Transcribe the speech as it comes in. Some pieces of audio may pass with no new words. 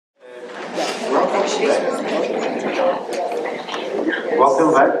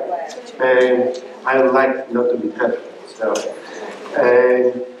Welcome back. I would like not to be perfect.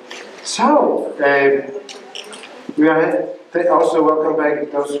 We are also welcome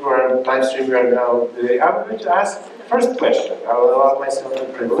back those who are on live stream right now. I'm going to ask the first question. I will allow myself the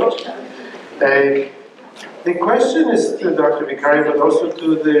privilege. The question is to Dr. Vicario, but also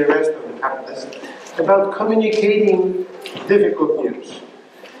to the rest of the panelists, about communicating difficult news.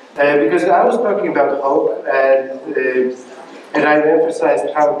 Because I was talking about hope, and I emphasized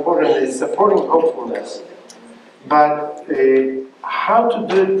how important it is supporting hopefulness, but how to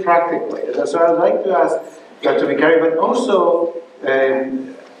do it practically. And so I'd like to ask Dr. Vicario, but also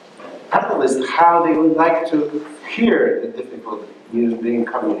panelists, how they would like to hear the difficult news being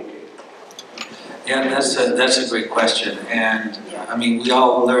communicated. Yeah, that's a great question, and I mean, we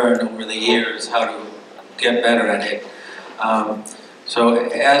all learn over the years how to get better at it. So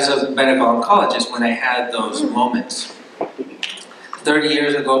as a medical oncologist, when I had those moments, 30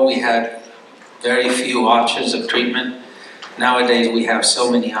 years ago we had very few options of treatment. Nowadays we have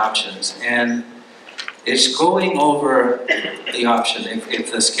so many options, and it's going over the option. If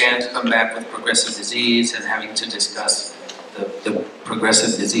the scans come back with progressive disease and having to discuss the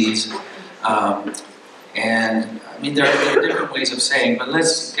progressive disease, and I mean there are different ways of saying, but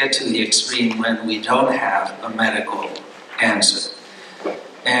let's get to the extreme when we don't have a medical answer.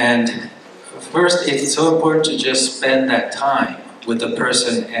 And first, it's so important to just spend that time with the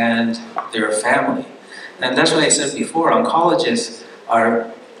person and their family. And that's what I said before, oncologists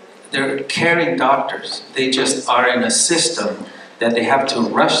they're caring doctors. They just are in a system that they have to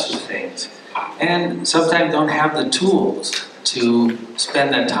rush through things. And sometimes don't have the tools to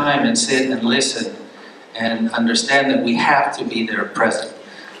spend that time and sit and listen and understand that we have to be there present.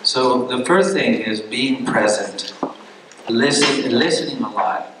 So the first thing is being present, listening a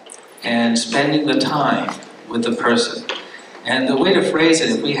lot, and spending the time with the person. And the way to phrase it,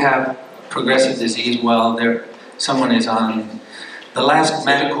 if we have progressive disease, well, someone is on the last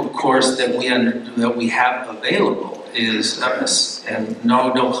medical course that we have available is and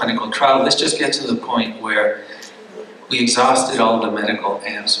no clinical trial. Let's just get to the point where we exhausted all the medical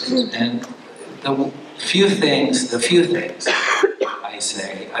answers. And the few things I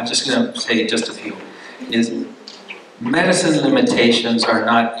say, I'm just going to say just a few, is medicine limitations are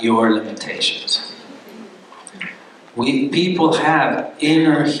not your limitations. People have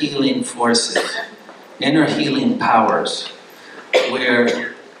inner healing forces, inner healing powers,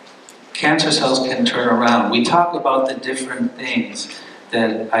 where cancer cells can turn around. We talk about the different things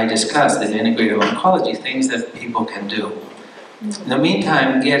that I discussed in integrative oncology, things that people can do. In the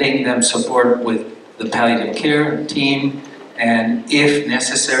meantime, getting them support with the palliative care team, and if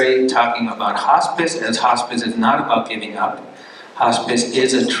necessary, talking about hospice, as hospice is not about giving up. Hospice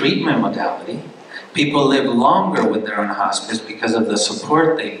is a treatment modality. People live longer when they're on hospice because of the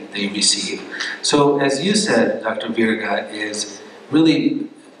support they receive. So as you said, Dr. Wirga, is really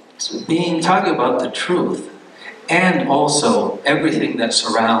talking about the truth and also everything that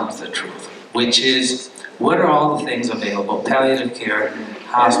surrounds the truth, which is what are all the things available, palliative care,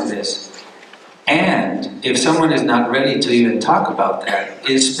 hospice, and if someone is not ready to even talk about that,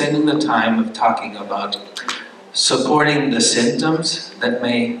 is spending the time of talking about supporting the symptoms that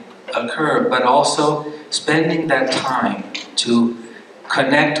may occur, but also spending that time to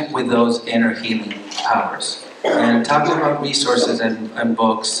connect with those inner healing powers. And talking about resources and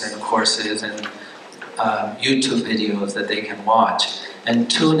books and courses and YouTube videos that they can watch and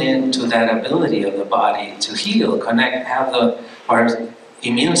tune in to that ability of the body to heal, connect, have our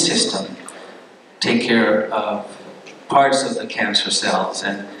immune system take care of parts of the cancer cells.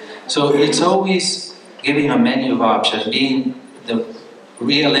 And so it's always giving a menu of options, being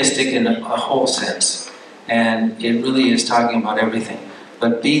realistic in a whole sense. And it really is talking about everything,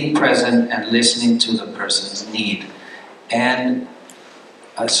 but being present and listening to the person's need and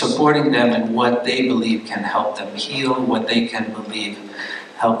supporting them in what they believe can help them heal, what they can believe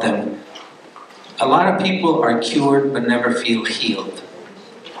help them. A lot of people are cured but never feel healed.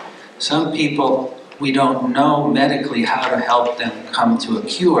 Some people, we don't know medically how to help them come to a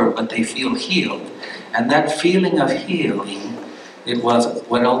cure, but they feel healed. And that feeling of healing, it was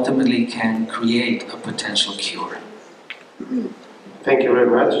what ultimately can create a potential cure. Thank you very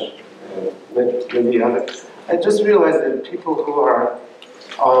much. Maybe others. I just realized that people who are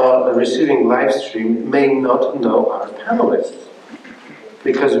receiving live stream may not know our panelists,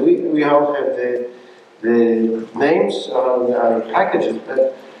 because we all have the names on our packages,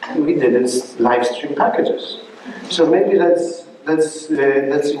 but we didn't live stream packages. So maybe let's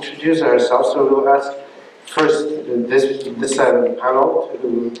introduce ourselves. So we'll ask first, this side of the panel,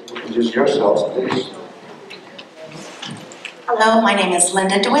 introduce yourselves, please. Hello, my name is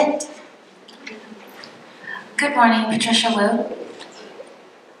Lynda DeWitt. Good morning, Patricia Wu.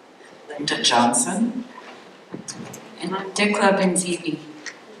 Linda Johnson. And Dikla Benzeevi.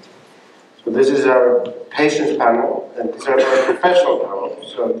 So this is our patients panel, and this is our professional panel.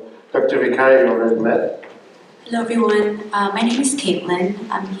 So Dr. Vicario already met. Hello everyone, my name is Katelyn.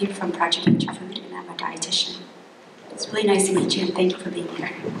 I'm here from Project Interfood and I'm a dietitian. It's really nice to meet you and thank you for being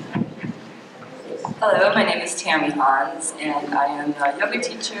here. Hello, my name is Tami Hans and I am a yoga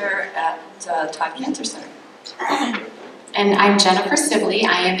teacher at Todd Cancer Center. And I'm Jennifer Sibley.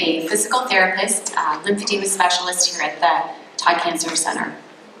 I am a physical therapist, lymphedema specialist here at the Todd Cancer Center.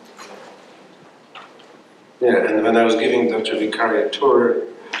 Yeah, and when I was giving Dr. Vicario a tour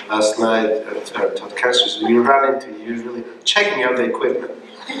last night at Todd Cancer Center, we ran into usually checking out the equipment.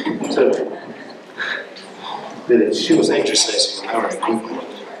 So she was exercising on our equipment.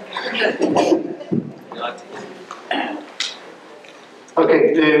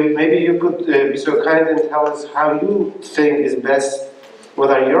 Okay, maybe you could be so kind and tell us how you think is best, what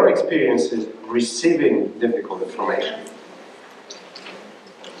are your experiences receiving difficult information?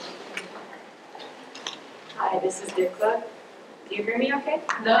 Hi, this is Dikla. Do you hear me okay?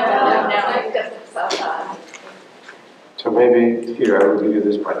 No. So maybe here, I will give you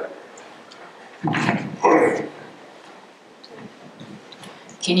this part.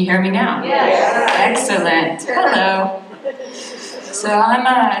 Can you hear me now? Yes. Excellent. Hello. So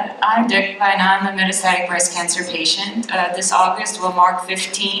I'm Dikla and I'm a metastatic breast cancer patient. This August will mark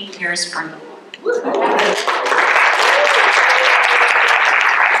 15 years for me.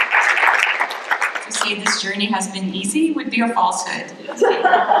 To say this journey has been easy would be a falsehood.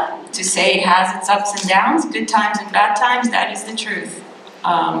 To say it has its ups and downs, good times and bad times, that is the truth.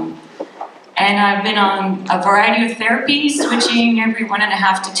 And I've been on a variety of therapies, switching every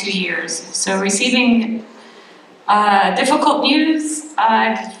 1.5 to 2 years. So receiving difficult news,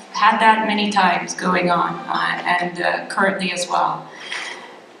 I've had that many times going on, and currently as well.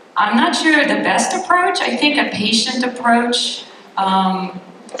 I'm not sure the best approach. I think a patient approach,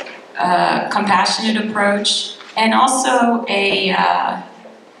 compassionate approach, and also I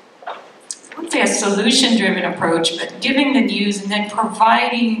wouldn't say a solution-driven approach, but giving the news and then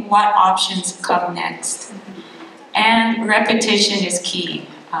providing what options come next. And repetition is key,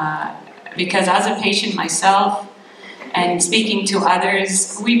 because as a patient myself, and speaking to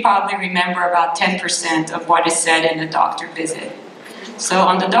others, we probably remember about 10% of what is said in a doctor visit. So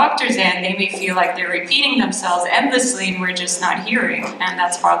on the doctor's end, they may feel like they're repeating themselves endlessly and we're just not hearing, and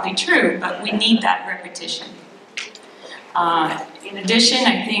that's probably true, but we need that repetition. In addition,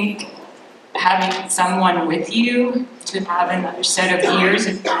 I think having someone with you to have another set of ears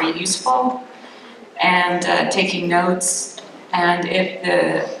is very useful, and taking notes. And if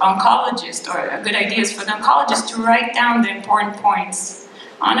the oncologist, or a good idea is for the oncologist to write down the important points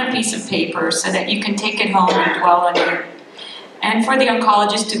on a piece of paper so that you can take it home and dwell on it. And for the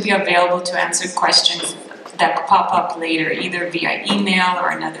oncologist to be available to answer questions that pop up later, either via email or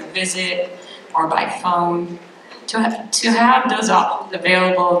another visit or by phone, to have those options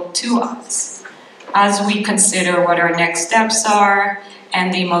available to us as we consider what our next steps are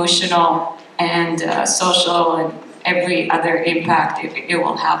and the emotional and social and every other impact it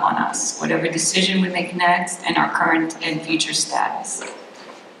will have on us, whatever decision we make next and our current and future status.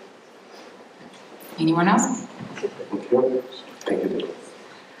 Anyone else? Thank you. Thank you.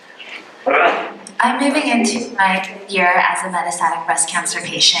 I'm moving into my 3rd year as a metastatic breast cancer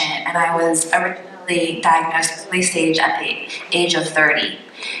patient, and I was originally diagnosed with early stage at the age of 30.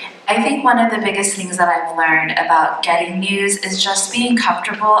 I think one of the biggest things that I've learned about getting news is just being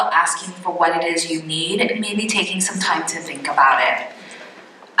comfortable asking for what it is you need and maybe taking some time to think about it.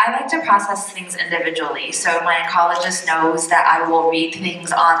 I like to process things individually, so my oncologist knows that I will read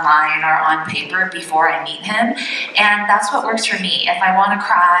things online or on paper before I meet him, and that's what works for me. If I want to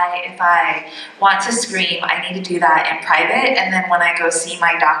cry, if I want to scream, I need to do that in private, and then when I go see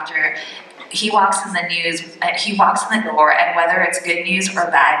my doctor, he walks in the door, and whether it's good news or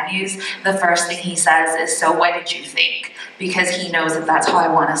bad news, the first thing he says is, "So what did you think?" Because he knows that that's how I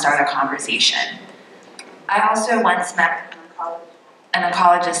want to start a conversation. I also once met an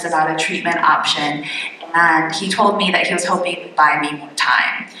oncologist about a treatment option, and he told me that he was hoping to buy me more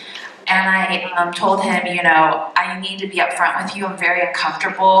time. And I told him, you know, I need to be upfront with you. I'm very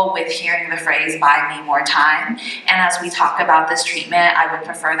uncomfortable with hearing the phrase, buy me more time. And as we talk about this treatment, I would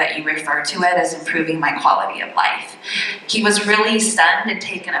prefer that you refer to it as improving my quality of life. He was really stunned and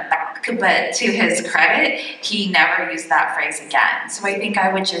taken aback, but to his credit, he never used that phrase again. So I think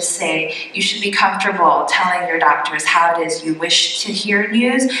I would just say you should be comfortable telling your doctors how it is you wish to hear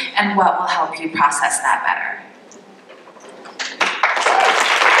news and what will help you process that better.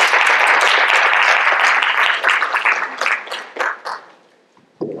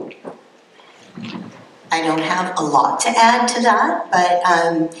 I don't have a lot to add to that, but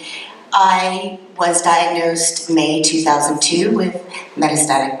I was diagnosed May 2002 with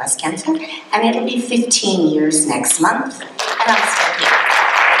metastatic breast cancer, and it'll be 15 years next month, and I'm still here.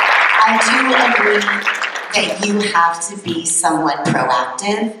 I do agree that you have to be somewhat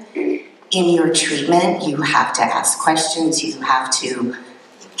proactive in your treatment. You have to ask questions, you have to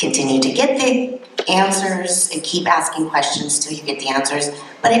continue to get the answers and keep asking questions till you get the answers,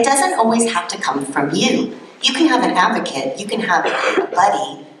 but it doesn't always have to come from you. You can have an advocate, you can have a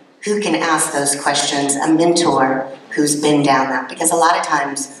buddy who can ask those questions, a mentor who's been down that, because a lot of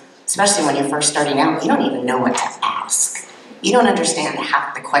times, especially when you're first starting out, you don't even know what to ask. You don't understand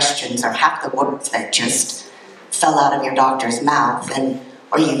half the questions or half the words that just fell out of your doctor's mouth,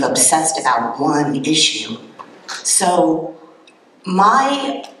 or you've obsessed about one issue. So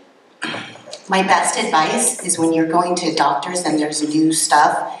my best advice is when you're going to doctors and there's new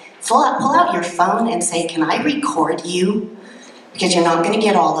stuff, pull out your phone and say, can I record you? Because you're not going to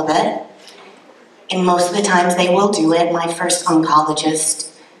get all of it. And most of the times they will do it. My first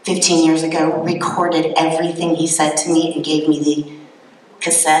oncologist 15 years ago recorded everything he said to me and gave me the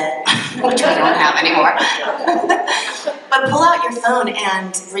cassette, which we don't have anymore. But pull out your phone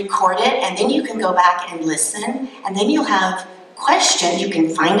and record it, and then you can go back and listen, and then you'll have questions you can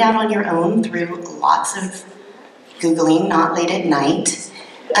find out on your own through lots of Googling, not late at night,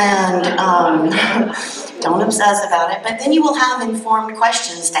 and don't obsess about it, but then you will have informed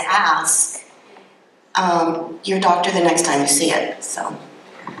questions to ask your doctor the next time you see it, so.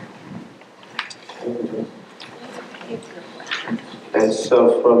 And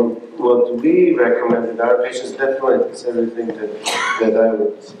so from what we recommend in our patients, definitely it's everything that I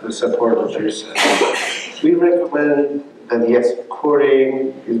would support what you're saying. We recommend that yes,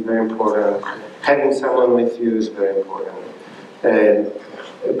 recording is very important. Having someone with you is very important.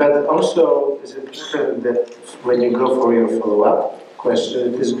 But also it's important that when you go for your follow-up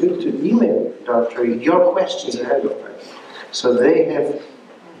question, it is good to email your doctor your questions ahead of time. So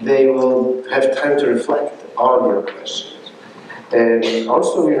they will have time to reflect on your questions. And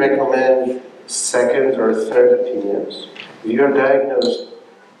also we recommend second or third opinions. If you are diagnosed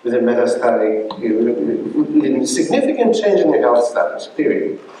with a metastatic, significant change in your health status,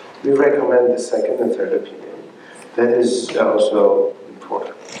 period, we recommend the second and third opinion. That is also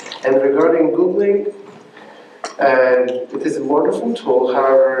important. And regarding Googling, it is a wonderful tool.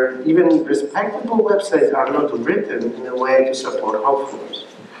 However, even respectable websites are not written in a way to support hopefulness.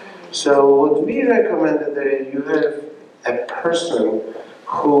 So what we recommend is that you have a person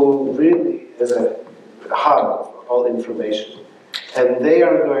who really is a hub of all information. And they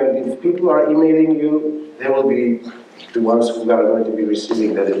are going, if people are emailing you, they will be the ones who are going to be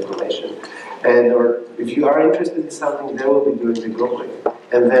receiving that information. And or if you are interested in something, they will be doing the Googling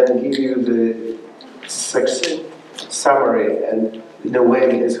and then give you the succinct summary and in a way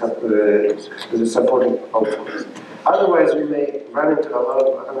that is supporting hopefulness. Otherwise, we may run into a lot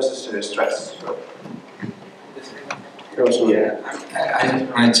of unnecessary stress. So. Yeah, I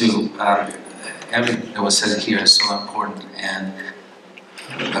just wanted to, everything that was said here is so important, and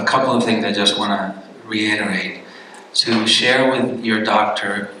a couple of things I just want to reiterate. To share with your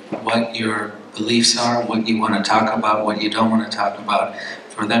doctor what your beliefs are, what you want to talk about, what you don't want to talk about,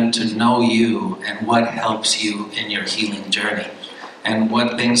 for them to know you and what helps you in your healing journey, and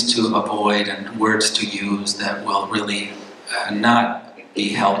what things to avoid and words to use that will really not be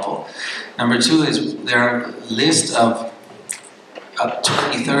helpful. Number two is there are lists of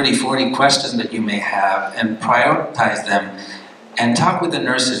 20, 30, 40 questions that you may have, and prioritize them and talk with the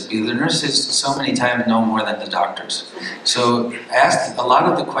nurses, because the nurses so many times know more than the doctors. So ask a lot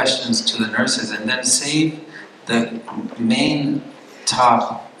of the questions to the nurses and then save the main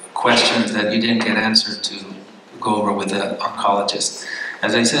top questions that you didn't get answered to go over with the oncologist.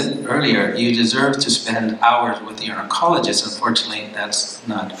 As I said earlier, you deserve to spend hours with your oncologist. Unfortunately, that's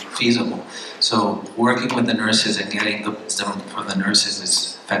not feasible. So working with the nurses and getting the wisdom from the nurses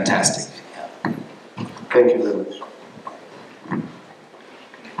is fantastic. Thank you very much.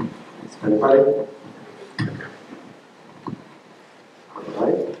 Anybody? All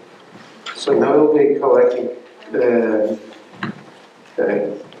right. So now we'll be collecting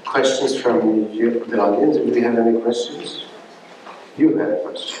questions from you, the audience. Do we have any questions? You have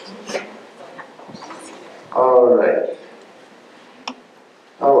questions. All right.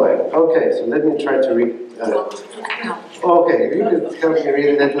 Okay, so let me try to read. Okay, if you could help me read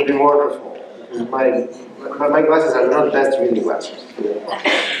it, that would be wonderful. Because my glasses are not best reading glasses.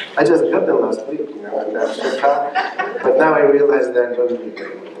 I just got them last week, and I'm so proud. But now I realize that I'm going to be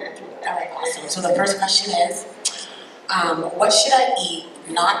great. All right, awesome. So the first question is, what should I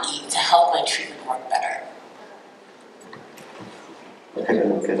not eat to help my treatment work better?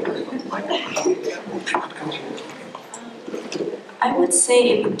 I would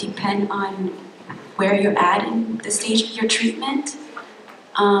say it would depend on where you're at in the stage of your treatment.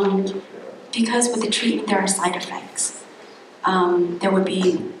 Because with the treatment there are side effects. There would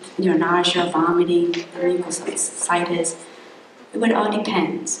be nausea, vomiting, mucositis. It would all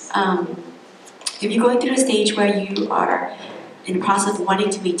depend. If you're going through a stage where you are in the process of wanting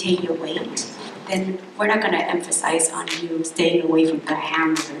to maintain your weight, then we're not going to emphasize on you staying away from the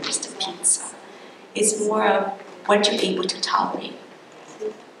hamburgers, the pizza. It's more of what you're able to tolerate.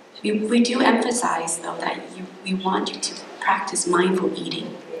 We do emphasize, though, that we want you to practice mindful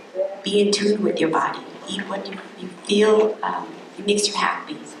eating. Be in tune with your body. Eat what you feel it makes you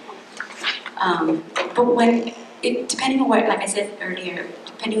happy. But depending on where, like I said earlier,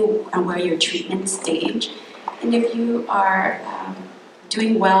 depending on where your treatment stage, and if you are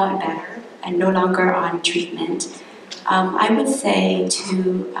doing well and better and no longer on treatment, I would say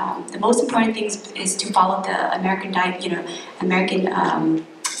the most important thing is to follow the American Dietary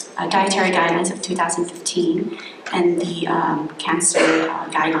Guidelines of 2015 and the Cancer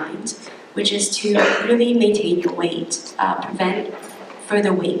Guidelines, which is to really maintain your weight, prevent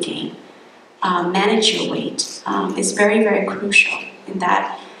further weight gain, manage your weight. Is very, very crucial in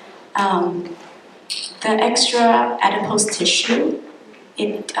that the extra adipose tissue,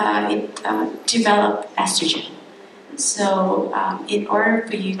 it develops estrogen. So in order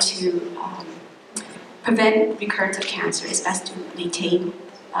for you to prevent recurrence of cancer, it's best to maintain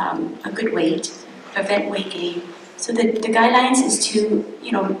a good weight, prevent weight gain. So the guidelines is to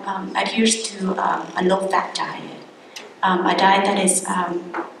adhere to a low-fat diet, a diet that is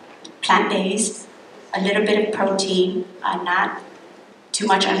plant-based, a little bit of protein, not too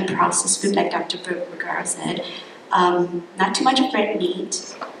much unprocessed food, like Dr. Vicario said, not too much of red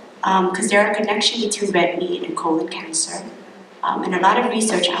meat, because there are connections between red meat and colon cancer, and a lot of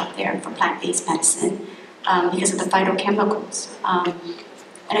research out there for plant-based medicine because of the phytochemicals.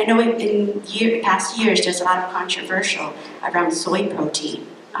 And I know in past years there's a lot of controversial around soy protein,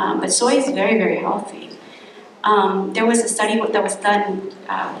 but soy is very, very healthy. There was a study that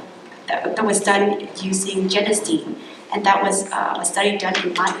was done using genistein, and that was a study done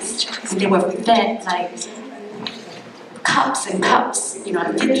in mice, and they were fed like cups and cups,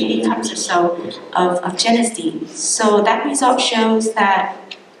 58 cups or so of genistein. So that result shows that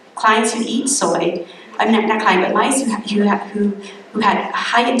clients who eat soy, not clients, but mice who had a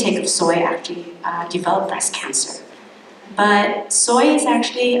high intake of soy actually develop breast cancer. But soy is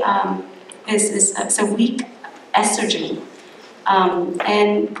actually it's a weak estrogen,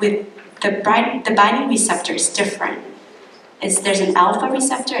 and with the binding receptor is different. There's an alpha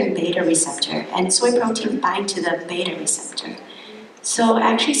receptor and beta receptor, and soy protein binds to the beta receptor. So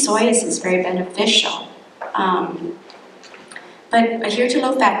actually soy is very beneficial. But adhere to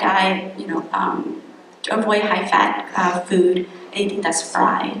low-fat diet, to avoid high-fat food, anything that's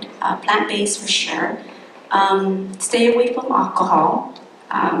fried, plant-based for sure. Stay away from alcohol,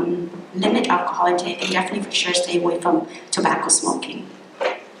 limit alcohol intake, and definitely for sure stay away from tobacco smoking.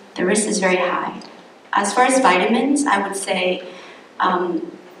 The risk is very high. As far as vitamins, I would say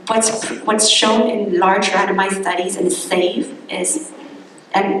what's shown in large randomized studies and is safe is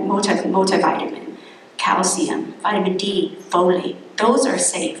multivitamin, calcium, vitamin D, folate. Those are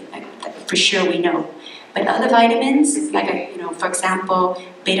safe, for sure we know. But other vitamins, like for example,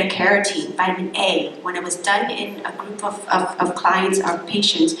 beta carotene, vitamin A, when it was done in a group of clients or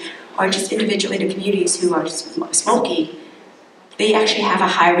patients or just individuals in the communities who are smoking, they actually have a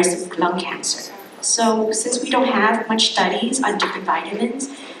high risk of lung cancer. So since we don't have much studies on different vitamins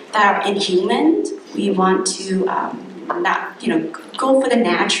that are in humans, we want to go for the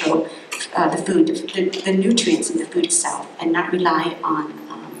natural, the food, the nutrients in the food itself, and not rely on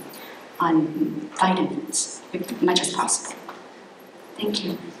vitamins as much as possible. Thank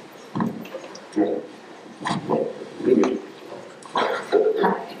you.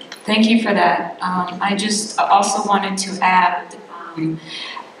 Thank you for that. I just also wanted to add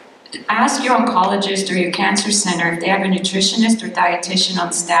ask your oncologist or your cancer center if they have a nutritionist or dietitian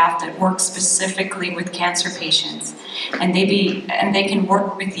on staff that works specifically with cancer patients, and they can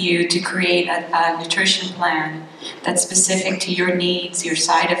work with you to create a nutrition plan that's specific to your needs, your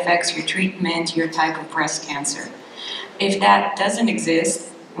side effects, your treatment, your type of breast cancer. If that doesn't exist,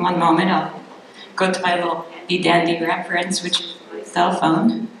 one moment I'll go to my little handy-dandy reference, which is my cell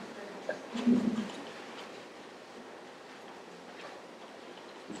phone.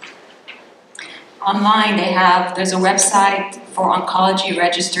 Online, there's a website for oncology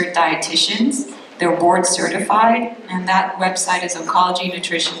registered dietitians. They're board certified, and that website is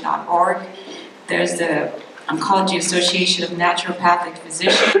oncologynutrition.org. There's the Oncology Association of Naturopathic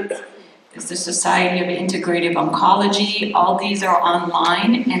Physicians. There's the Society of Integrative Oncology. All these are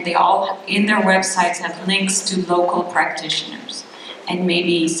online, and they all, in their websites, have links to local practitioners and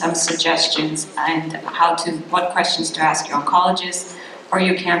maybe some suggestions and what questions to ask your oncologist or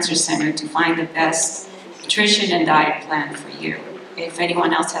your cancer center to find the best nutrition and diet plan for you. If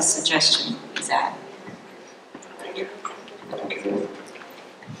anyone else has suggestions, please add. Thank you. Okay.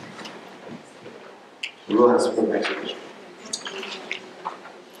 We'll ask for the next question.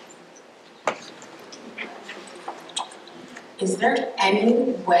 Is there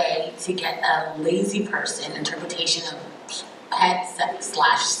any way to get a lazy person interpretation of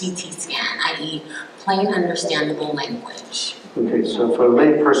PET/CT scan, i.e. plain understandable language? Okay, so for a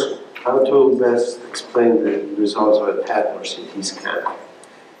lay person, how to best explain the results of a PET or CT scan?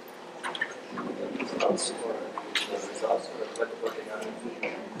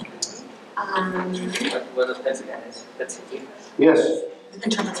 What a PET scan is? That's CT? Yes.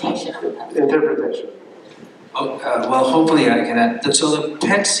 Interpretation of the PET. Interpretation. Well, hopefully I can add. So the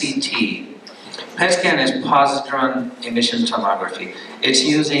PET-CT, PET scan is positron emission tomography. It's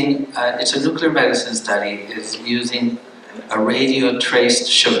using, it's a nuclear medicine study. It's using a radio traced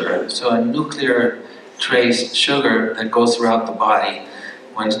sugar. So a nuclear traced sugar that goes throughout the body.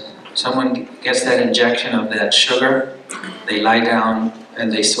 When someone gets that injection of that sugar, they lie down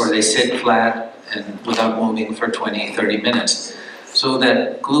and they sit flat and without moving for 20, 30 minutes. So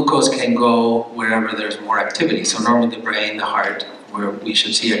that glucose can go wherever there's more activity. So normally the brain, the heart, where we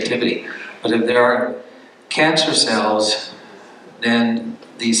should see activity. But if there are cancer cells, then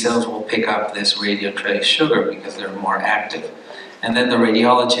these cells will pick up this radiotrace sugar because they're more active. And then the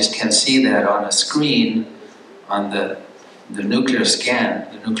radiologist can see that on a screen on the nuclear scan,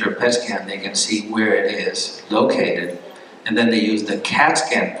 the nuclear PET scan, they can see where it is located. And then they use the CAT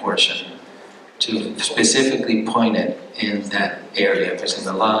scan portion to specifically point it in that area, if it's in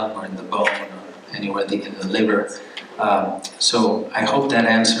the lung or in the bone or anywhere in the liver. So I hope that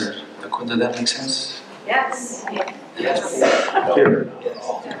answered the question. Did that make sense? Yes. Yes.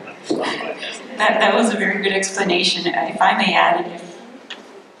 That was a very good explanation. If I may add,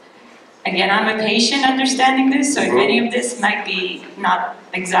 again, I'm a patient understanding this, so if any of this might be not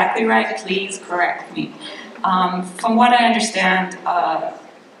exactly right, please correct me. From what I understand,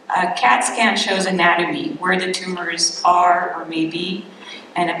 a CAT scan shows anatomy, where the tumors are or may be,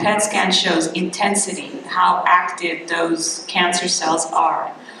 and a PET scan shows intensity, how active those cancer cells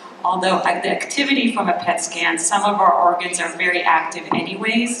are. Although the activity from a PET scan, some of our organs are very active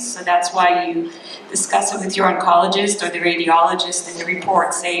anyways, so that's why you discuss it with your oncologist or the radiologist, and the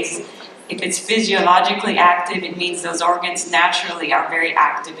report says if it's physiologically active, it means those organs naturally are very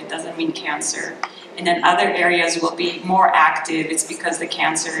active. It doesn't mean cancer. And then other areas will be more active. It's because the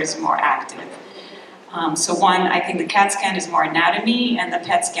cancer is more active. So one, I think the CAT scan is more anatomy, and the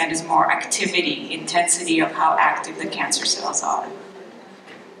PET scan is more activity, intensity of how active the cancer cells are.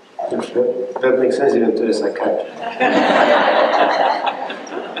 That makes sense even to a psychiatrist.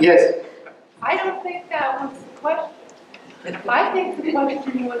 Yes? I don't think that was the question. I think the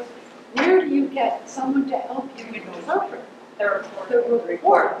question was, where do you get someone to help you interpret the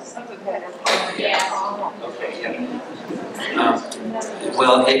reports of the PET?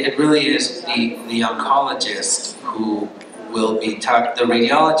 Well, it really is the oncologist who will be the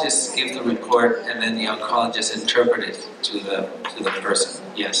radiologist gives the report, and then the oncologist interprets it to the person.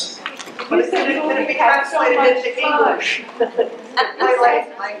 Yes. You said you only have so much time.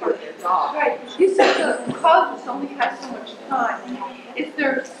 Right. You said the oncologist only has so much time. Is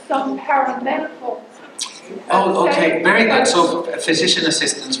there some paramedical? Oh, okay, very good. So physician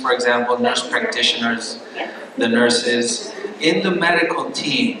assistants, for example, nurse practitioners, the nurses, in the medical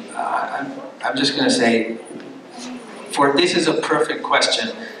team, I'm just going to say, this is a perfect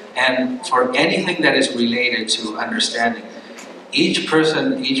question, and for anything that is related to understanding, each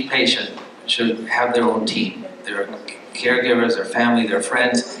person, each patient should have their own team, their caregivers, their family, their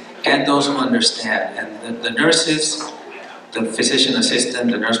friends, and those who understand. And the nurses the physician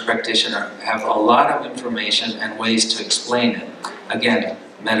assistant, the nurse practitioner have a lot of information and ways to explain it. Again,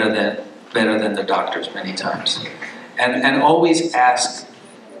 better than the doctors many times. And always ask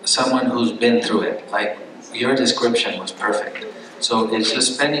someone who's been through it. Like, your description was perfect. So it's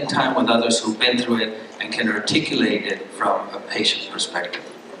just spending time with others who've been through it and can articulate it from a patient perspective.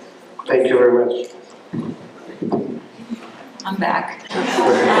 Thank you very much. I'm back.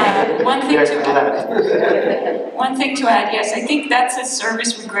 One thing to add, yes, I think that's a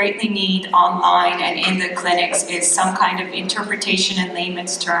service we greatly need online and in the clinics, is some kind of interpretation in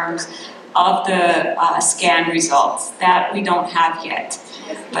layman's terms of the scan results. That we don't have yet.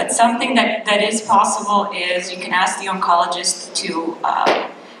 But something that is possible is you can ask the oncologist to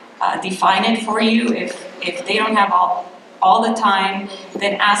define it for you. If they don't have all the time,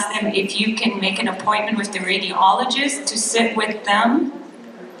 then ask them if you can make an appointment with the radiologist to sit with them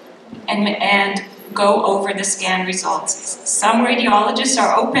and go over the scan results. Some radiologists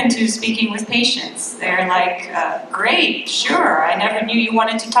are open to speaking with patients. They're like, great, sure, I never knew you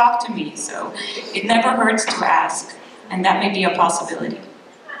wanted to talk to me. So it never hurts to ask, and that may be a possibility.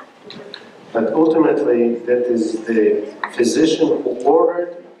 But ultimately, that is the physician who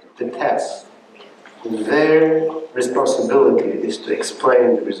ordered the test. Their responsibility is to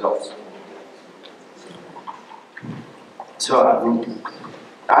explain the results. So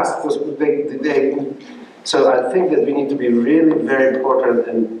so I think that we need to be really very important,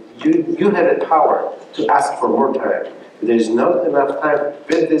 and you have the power to ask for more time. There is not enough time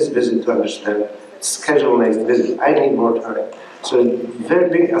with this visit to understand, schedule next visit. I need more time. So very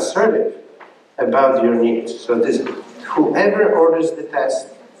big assertive about your needs. So this, whoever orders the test,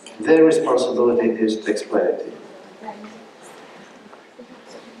 their responsibility is to explain it to you.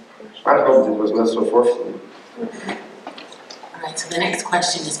 I hope it was not so forceful. All right, so the next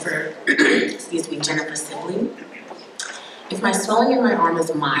question is for, excuse me, Jennifer Sibley. If my swelling in my arm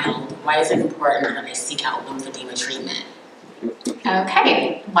is mild, why is it important that I seek out lymphedema treatment?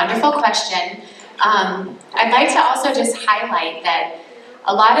 Okay, wonderful question. I'd like to also just highlight that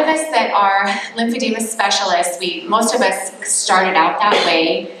a lot of us that are lymphedema specialists, most of us started out that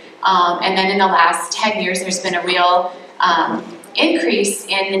way, and then in the last 10 years there's been a real increase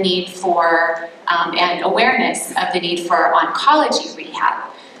in the need for and awareness of the need for oncology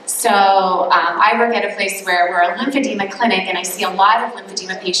rehab. So I work at a place where we're a lymphedema clinic, and I see a lot of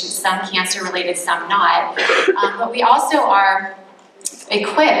lymphedema patients, some cancer related, some not, but we also are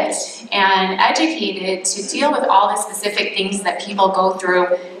equipped and educated to deal with all the specific things that people go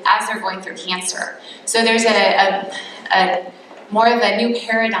through as they're going through cancer. So there's a more of a new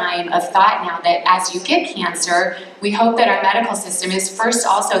paradigm of thought now that as you get cancer, we hope that our medical system is first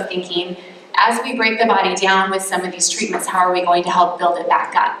also thinking, as we break the body down with some of these treatments, how are we going to help build it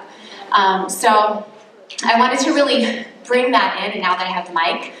back up? So I wanted to really bring that in, and now that I have the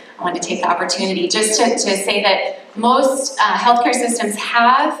mic, I wanted to take the opportunity just to say that most healthcare systems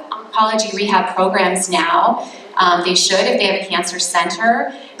have oncology rehab programs now. They should if they have a cancer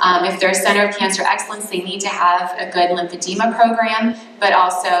center. If they're a center of cancer excellence, they need to have a good lymphedema program, but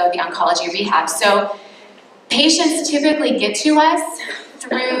also the oncology rehab. So patients typically get to us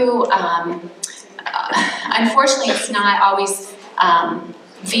through, unfortunately it's not always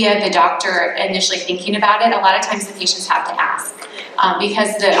via the doctor initially thinking about it. A lot of times the patients have to ask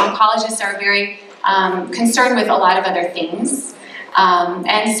because the oncologists are very concerned with a lot of other things.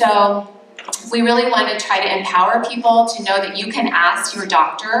 And so we really want to try to empower people to know that you can ask your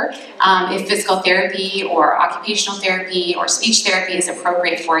doctor if physical therapy or occupational therapy or speech therapy is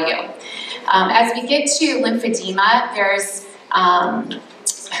appropriate for you. As we get to lymphedema,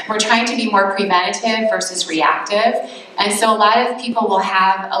 we're trying to be more preventative versus reactive. And so a lot of people will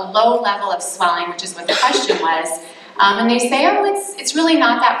have a low level of swelling, which is what the question was. And they say, oh, it's really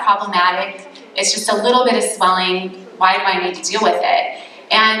not that problematic. It's just a little bit of swelling. Why do I need to deal with it?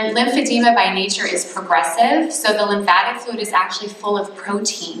 And lymphedema by nature is progressive, so the lymphatic fluid is actually full of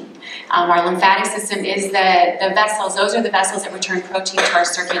protein. Our lymphatic system is the vessels, those are the vessels that return protein to our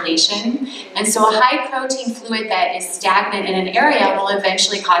circulation. And so a high protein fluid that is stagnant in an area will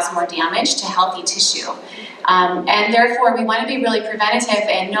eventually cause more damage to healthy tissue. And therefore we want to be really preventative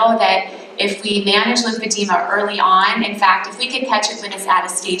and know that if we manage lymphedema early on, in fact, if we could catch it when it's at a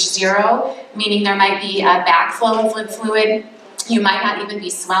stage 0, meaning there might be a backflow of lymph fluid, you might not even be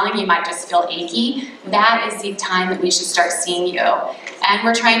swelling, you might just feel achy, that is the time that we should start seeing you. And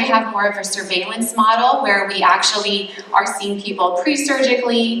we're trying to have more of a surveillance model where we actually are seeing people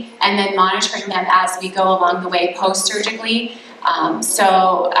pre-surgically and then monitoring them as we go along the way post-surgically.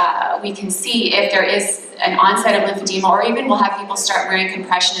 So we can see if there is an onset of lymphedema, or even we'll have people start wearing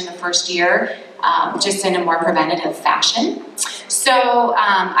compression in the first year just in a more preventative fashion. So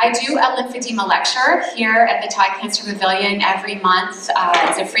I do a lymphedema lecture here at the Todd Cancer Pavilion every month.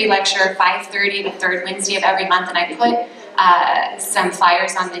 It's a free lecture, 5:30, the third Wednesday of every month, and I put some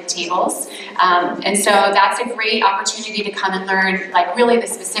flyers on the tables. And so that's a great opportunity to come and learn like really the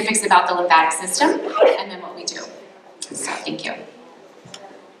specifics about the lymphatic system and then what we do. So thank you.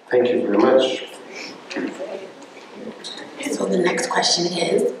 Thank you very much. So the next question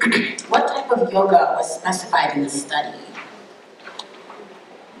is, what type of yoga was specified in the study?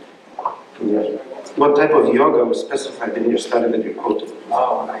 What type of yoga was specified in your study that you quoted?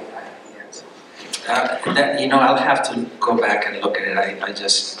 Oh, yes. I'll have to go back and look at it. I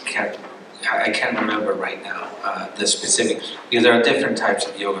just can't remember right now the specifics. Because there are different types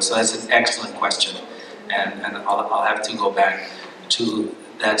of yoga, so that's an excellent question. And I'll have to go back to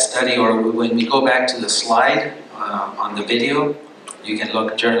that study, or when we go back to the slide on the video, you can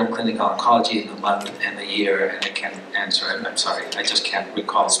look Journal of Clinical Oncology in the month and the year, and it can answer it. I'm sorry, I just can't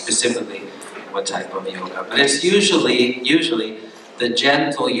recall specifically what type of yoga. But it's usually the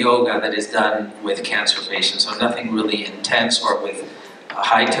gentle yoga that is done with cancer patients, so nothing really intense or with a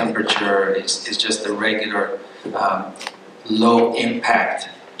high temperature. It's just the regular low impact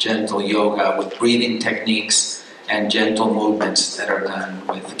gentle yoga with breathing techniques and gentle movements that are done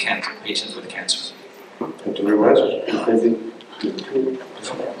with cancer patients with cancer. Thank you very much.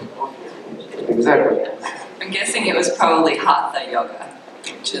 Exactly. I'm guessing it was probably Hatha yoga,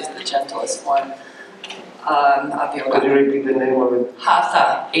 which is the gentlest form of yoga. Could you repeat the name of it?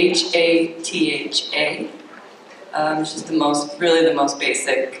 Hatha, H-A-T-H-A. Which is really the most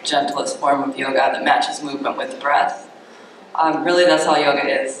basic, gentlest form of yoga that matches movement with breath. Really, that's all yoga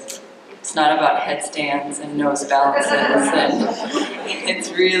is. It's not about headstands and nose balances, and it's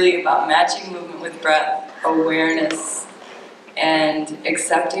really about matching movement with breath, awareness, and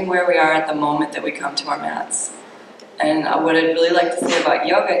accepting where we are at the moment that we come to our mats. And what I'd really like to say about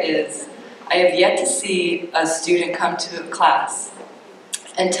yoga is, I have yet to see a student come to a class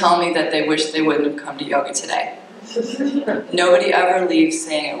and tell me that they wish they wouldn't have come to yoga today. Nobody ever leaves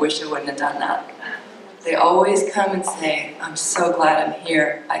saying, I wish I wouldn't have done that. They always come and say, I'm so glad I'm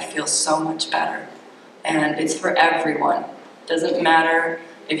here, I feel so much better. And it's for everyone. It doesn't matter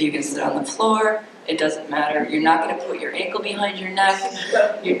if you can sit on the floor, it doesn't matter, you're not going to put your ankle behind your neck,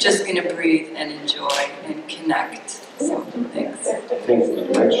 you're just going to breathe and enjoy and connect. So, thanks. Thank you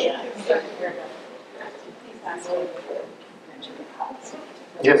very much.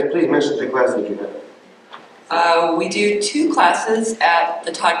 Yes, please mention the class that you have. We do 2 classes at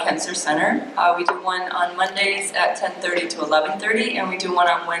the Todd Cancer Center. We do one on Mondays at 10:30 to 11:30, and we do one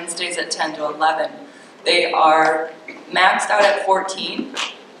on Wednesdays at 10 to 11. They are maxed out at 14,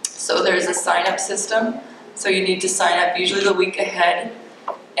 so there's a sign-up system. So you need to sign up usually the week ahead,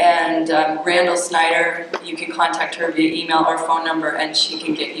 and Randall Snyder, you can contact her via email or phone number, and she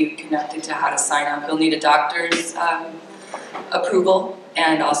can get you connected to how to sign up. You'll need a doctor's approval,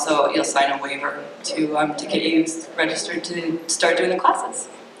 and also you'll sign a waiver to get you registered to start doing the classes.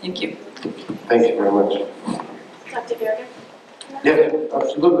 Thank you. Thank you very much. Dr. Wirga? Yes,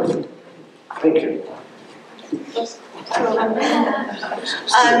 absolutely. Thank you.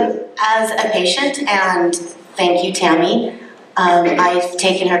 As a patient, and thank you, Tami, I've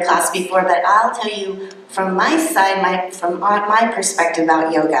taken her class before, but I'll tell you from my side, from my perspective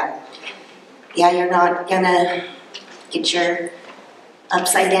about yoga, yeah, you're not gonna get your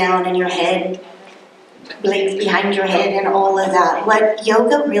upside down in your head, legs behind your head and all of that. What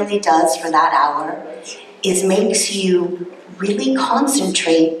yoga really does for that hour is makes you really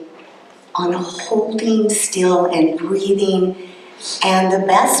concentrate on holding still and breathing. And the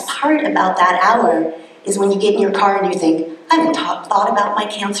best part about that hour is when you get in your car and you think, I haven't thought about my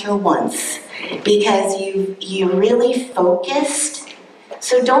cancer once, because you really focused.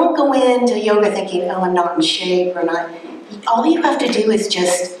 So don't go into yoga thinking, oh, I'm not in shape or not. All you have to do is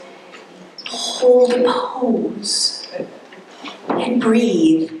just hold a pose and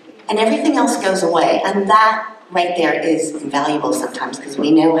breathe, and everything else goes away. And that right there is invaluable sometimes, because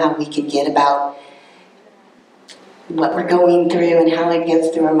we know how we can get about what we're going through and how it goes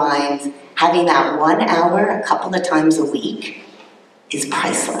through our minds. Having that 1 hour a couple of times a week is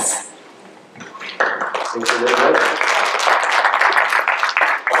priceless. Thank you very much.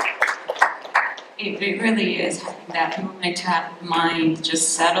 It really is that moment to have the mind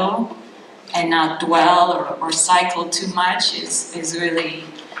just settle and not dwell or cycle too much is really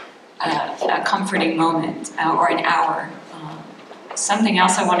a comforting moment, or an hour. Something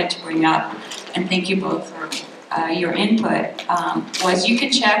else I wanted to bring up, and thank you both for your input, was you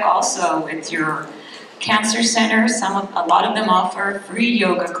can check also with your cancer center. A lot of them offer free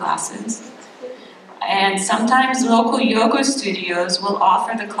yoga classes. And sometimes local yoga studios will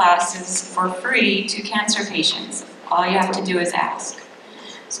offer the classes for free to cancer patients. All you have to do is ask.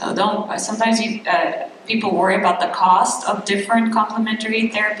 So sometimes people worry about the cost of different complementary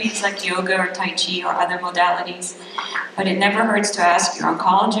therapies like yoga or Tai Chi or other modalities, but it never hurts to ask your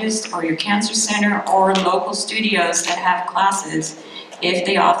oncologist or your cancer center or local studios that have classes if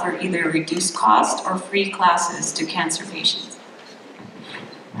they offer either reduced cost or free classes to cancer patients.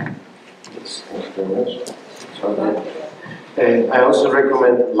 Thank you very much. And I also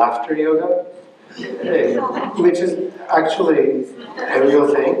recommend laughter yoga, which is actually a real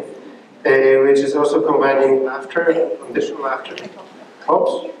thing, which is also combining laughter, conditional laughter,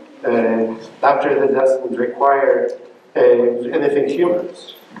 laughter that doesn't require anything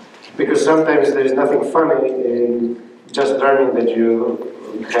humorous. Because sometimes there is nothing funny in just learning that you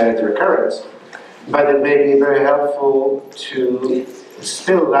had recurrence, but it may be very helpful to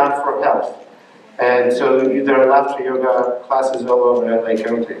still laugh for health. And so there are laughter yoga classes all over LA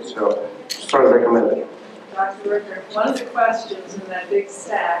County, so strongly recommend it. Dr. Wirga, one of the questions in that big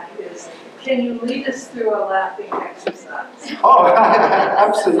stack is, can you lead us through a laughing exercise? Oh,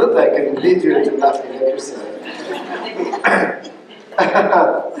 absolutely, I can lead you into laughing exercise.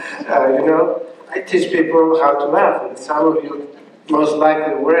 I teach people how to laugh, and some of you most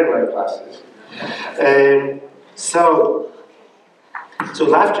likely were in my classes. So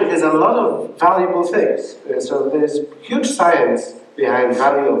laughter has a lot of valuable things. So there's huge science behind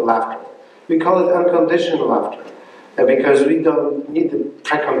value of laughter. We call it unconditional laughter because we don't need the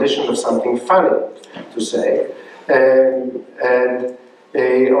precondition of something funny to say. Or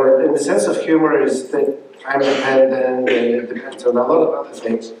in the sense of humor is that time dependent, and it depends on a lot of other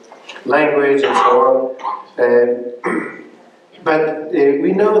things, language and so on. But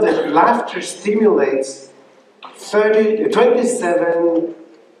we know that laughter stimulates 27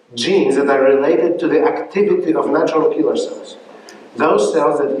 genes that are related to the activity of natural killer cells. Those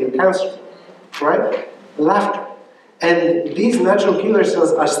cells that kill cancer, right? Laughter. And these natural killer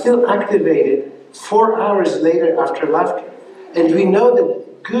cells are still activated 4 hours later after laughter. And we know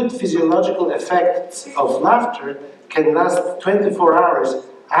that good physiological effects of laughter can last 24 hours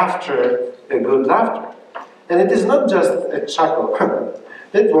after a good laughter. And it is not just a chuckle.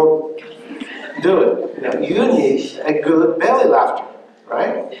 That won't do it. You need a good belly laughter,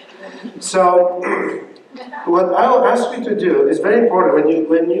 right? So what I will ask you to do is very important.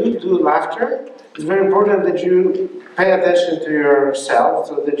 When you do laughter, it's very important that you pay attention to yourself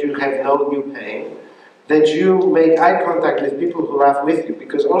so that you have no new pain, that you make eye contact with people who laugh with you,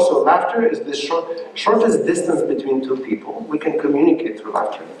 because also laughter is the shortest distance between two people. We can communicate through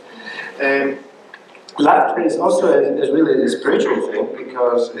laughter. Laughter is also really a spiritual thing,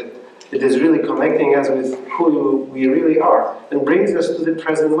 because it is really connecting us with who we really are and brings us to the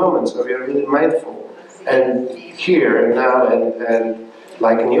present moment, so we are really mindful and here and now and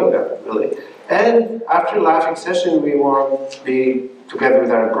like in yoga, really. And after laughing session, we want to be together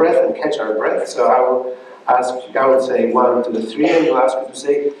with our breath and catch our breath. So I will say 1, 2, 3, and we'll ask you to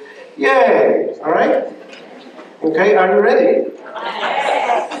say, yay, all right? Okay, are you ready?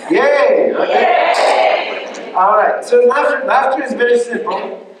 Yay, okay. All right, so laughter is very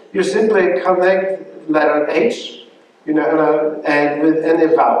simple. You simply connect letter H, and with any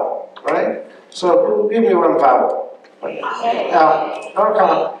vowel, right? So give me one vowel. Oh, come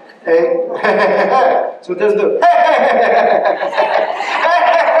on. So just do.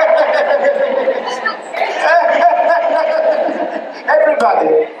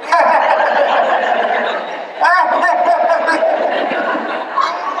 Everybody.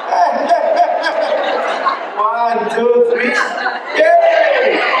 1, 2, 3.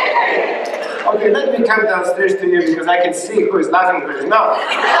 Yay! Okay, let me come downstairs to you because I can see who is laughing and who is not.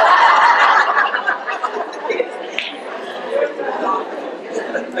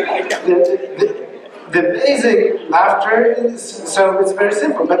 The basic laughter is, so it's very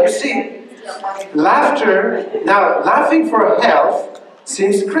simple, but you see, laughter, now laughing for health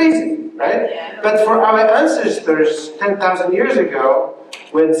seems crazy, right? But for our ancestors 10,000 years ago,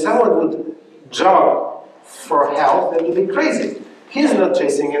 when someone would jog for health, that would be crazy. He's not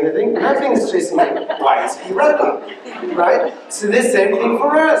chasing anything, nothing is chasing him. Why is he running, right? So the same thing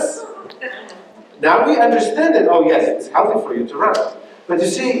for us. Now we understand that, oh yes, it's healthy for you to run. But you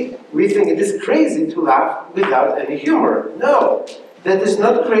see, we think it is crazy to laugh without any humor. No, that is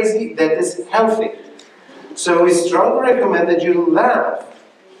not crazy, that is healthy. So we strongly recommend that you laugh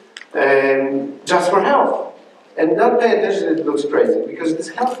just for health. And not pay attention that it looks crazy, because it is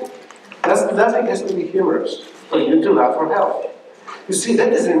healthy. Nothing has to be humorous for you to laugh for health. You see,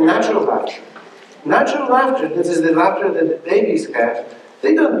 that is a natural laughter. Natural laughter, this is the laughter that the babies have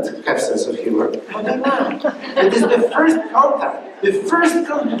They don't have sense of humor, but they laugh. It is the first contact, the first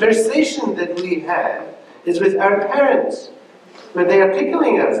conversation that we have is with our parents. When they are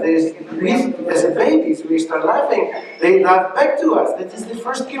tickling us, we, as babies, we start laughing, they laugh back to us. That is the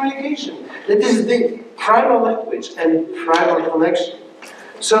first communication. That is the primal language and primal connection.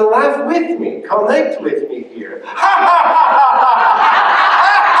 So laugh with me, connect with me here.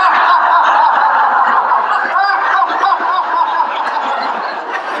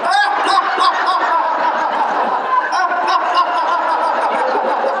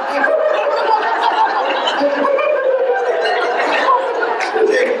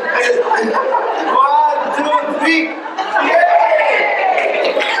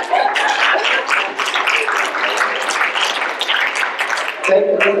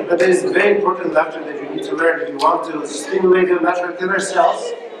 But it is very important laughter that you need to learn if you want to stimulate your natural killer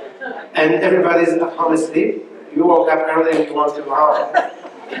cells. And everybody's at home asleep. You woke up early and you want to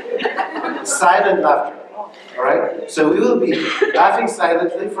silent laughter. All right? So we will be laughing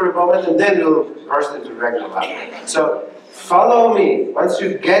silently for a moment, and then we'll burst into regular laughter. So follow me. Once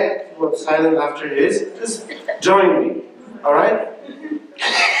you get what silent laughter is, just join me. All right?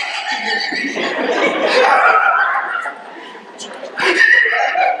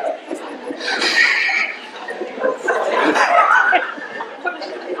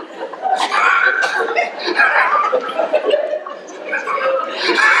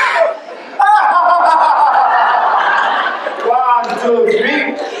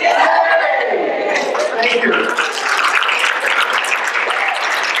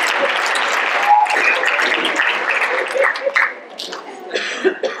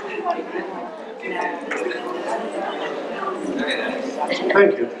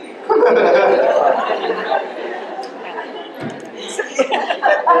 Thank you.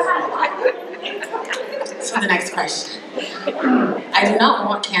 So the next question. I do not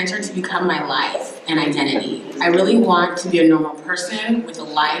want cancer to become my life and identity. I really want to be a normal person with a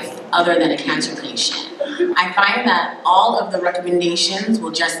life other than a cancer patient. I find that all of the recommendations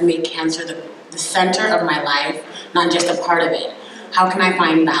will just make cancer the center of my life, not just a part of it. How can I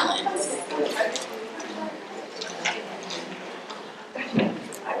find balance?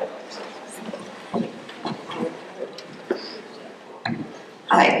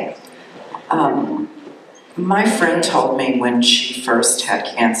 Hi. My friend told me when she first had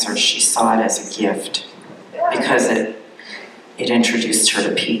cancer, she saw it as a gift because it introduced her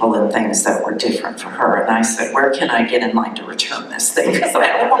to people and things that were different for her. And I said, where can I get in line to return this thing? Because I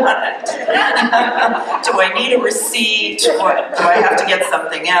don't want it. Do I need a receipt? What, do I have to get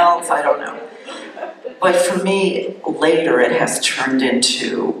something else? I don't know. But for me, later it has turned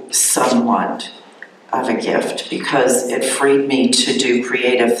into somewhat of a gift because it freed me to do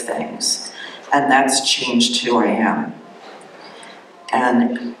creative things. And that's changed who I am.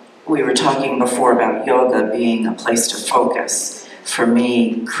 And we were talking before about yoga being a place to focus. For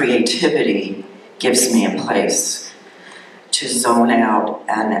me, creativity gives me a place to zone out,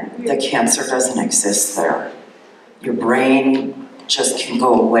 and the cancer doesn't exist there. Your brain just can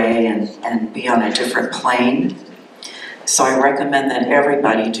go away and be on a different plane. So I recommend that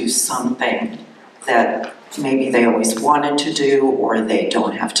everybody do something that maybe they always wanted to do or they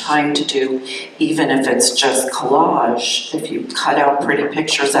don't have time to do, even if it's just collage. If you cut out pretty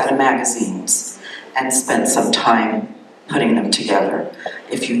pictures out of magazines and spend some time putting them together.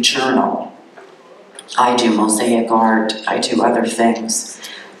 If you journal, I do mosaic art, I do other things,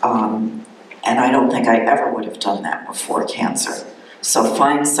 and I don't think I ever would have done that before cancer. So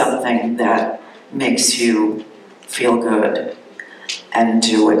find something that makes you feel good and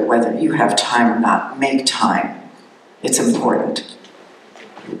do it whether you have time or not. Make time. It's important.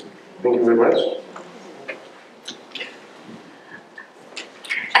 Thank you very much.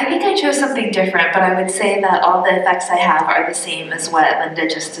 I think I chose something different, but I would say that all the effects I have are the same as what Lynda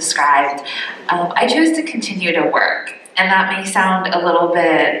just described. I chose to continue to work, and that may sound a little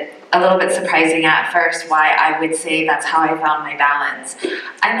bit surprising at first why I would say that's how I found my balance.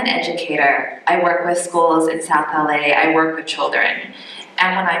 I'm an educator. I work with schools in South LA. I work with children.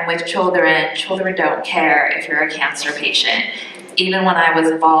 And when I'm with children, children don't care if you're a cancer patient. Even when I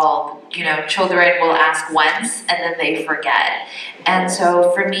was involved, children will ask once and then they forget. And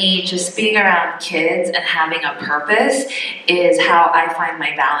so for me, just being around kids and having a purpose is how I find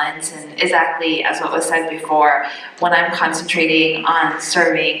my balance. And exactly as what was said before, when I'm concentrating on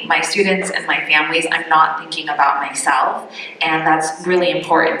serving my students and my families, I'm not thinking about myself. And that's really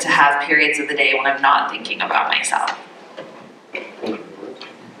important to have periods of the day when I'm not thinking about myself.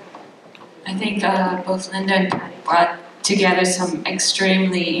 I think both Lynda and Tani brought together some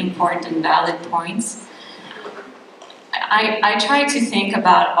extremely important and valid points. I try to think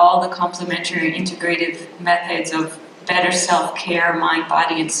about all the complementary integrative methods of better self-care, mind,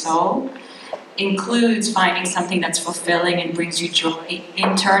 body, and soul. Includes finding something that's fulfilling and brings you joy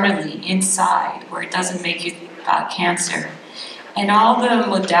internally, inside, where it doesn't make you think about cancer. And all the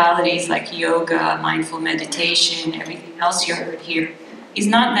modalities like yoga, mindful meditation, everything else you heard here, is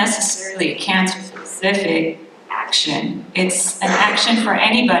not necessarily a cancer-specific action. It's an action for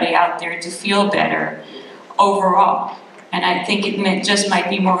anybody out there to feel better overall. And I think it just might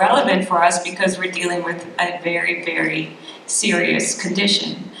be more relevant for us because we're dealing with a very, very serious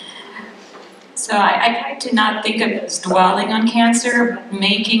condition. So I try to not think of it as dwelling on cancer, but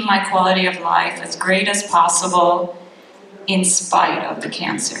making my quality of life as great as possible in spite of the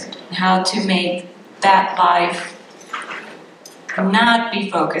cancer. How to make that life not be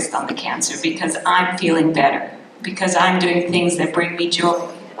focused on the cancer because I'm feeling better, because I'm doing things that bring me joy,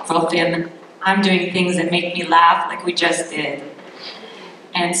 fulfillment. I'm doing things that make me laugh like we just did.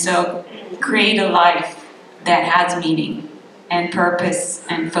 And so create a life that has meaning and purpose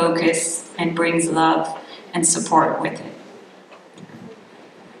and focus and brings love and support with it.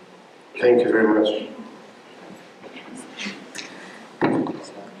 Thank you very much.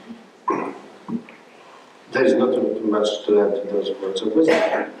 There is not too much to add to those words of wisdom,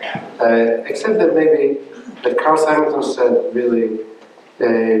 except that maybe that Carl Simonton said really,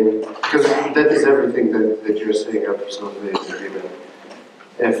 because that is everything that you're saying, absolutely in agreement.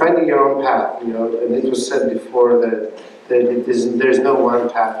 Finding your own path, you know, and it was said before that there's no one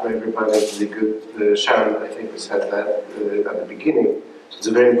path for everybody to be good. Sharon, I think, said that at the beginning. So it's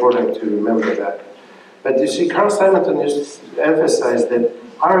very important to remember that. But you see, Carl Simonton used to emphasize that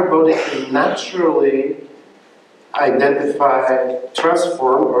our body can naturally identify,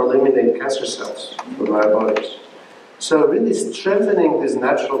 transform, or eliminate cancer cells from our bodies. So really strengthening this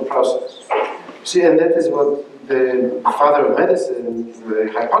natural process. See, and that is what the father of medicine,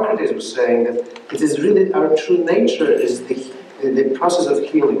 Hippocrates, was saying, that it is really our true nature is the process of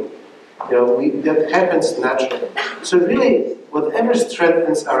healing. You know, that happens naturally. So really, whatever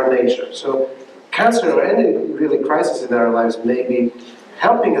strengthens our nature. So cancer or any really crisis in our lives may be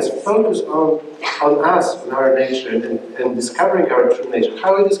helping us focus on us, on our nature, and discovering our true nature.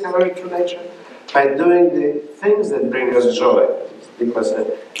 How do we discover our true nature? By doing the things that bring us joy, as Dikla said.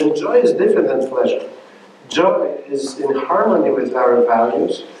 And joy is different than pleasure. Joy is in harmony with our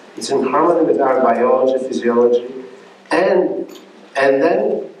values, it's in harmony with our biology, physiology, and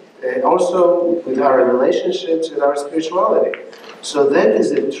then also with our relationships and our spirituality. So that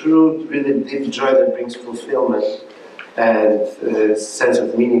is a true, really deep joy that brings fulfillment and a sense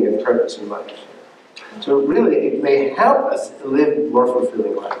of meaning and purpose in life. So really, it may help us live a more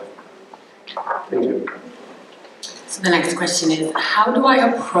fulfilling life. Thank you. So the next question is, how do I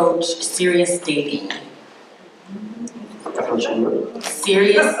approach serious dating?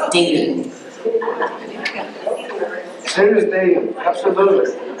 Serious dating. Serious dating,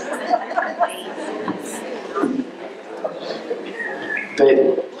 absolutely.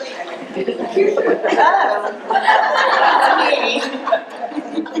 Dating.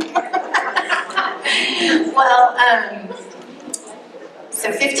 Well,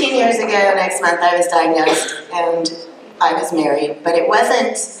 so 15 years ago, next month, I was diagnosed and I was married, but it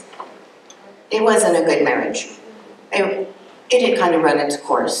wasn't a good marriage. It had kind of run its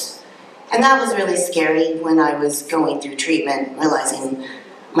course. And that was really scary when I was going through treatment, realizing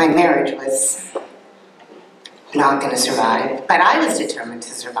my marriage was not going to survive, but I was determined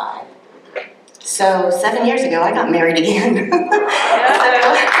to survive. So 7 years ago, I got married again. So I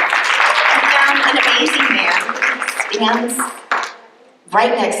found an amazing man who stands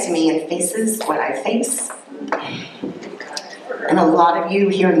right next to me and faces what I face. And a lot of you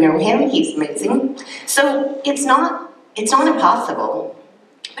here know him, he's amazing. So it's not impossible,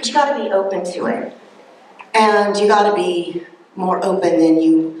 but you gotta be open to it. And you gotta be more open than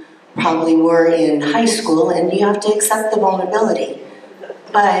you probably were in high school, and you have to accept the vulnerability.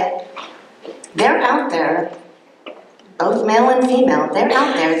 But they're out there, both male and female, they're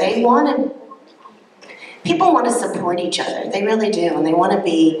out there, people want to support each other, they really do, and they want to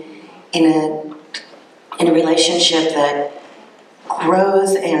be in a relationship that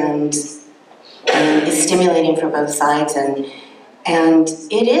grows and is stimulating for both sides, and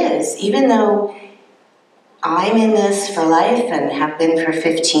it is, even though I'm in this for life and have been for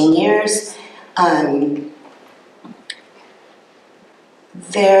 15 years,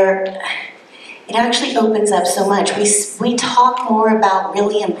 it actually opens up so much. We talk more about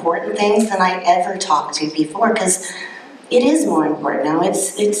really important things than I ever talked to before, because it is more important now. And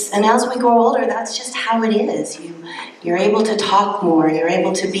as we grow older, that's just how it is. You're able to talk more. You're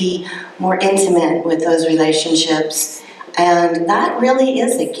able to be more intimate with those relationships. And that really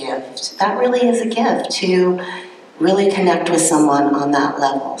is a gift. That really is a gift to really connect with someone on that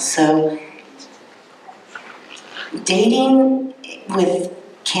level. So dating with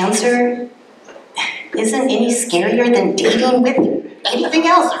cancer isn't any scarier than dating with anything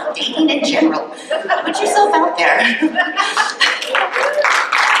else or dating in general. Put yourself out there.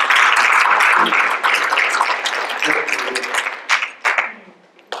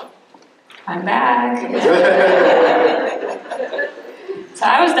 I'm back. So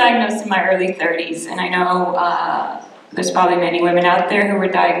I was diagnosed in my early 30s, and I know there's probably many women out there who were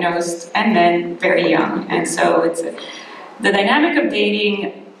diagnosed and men very young. And so it's the dynamic of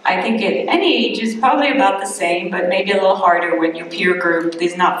dating, I think at any age is probably about the same, but maybe a little harder when your peer group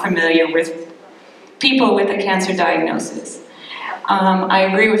is not familiar with people with a cancer diagnosis. I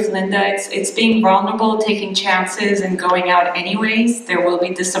agree with Lynda, it's being vulnerable, taking chances and going out anyways. There will be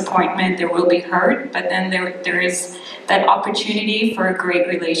disappointment, there will be hurt, but then there is that opportunity for a great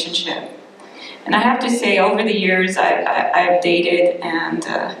relationship. And I have to say, over the years, I've dated and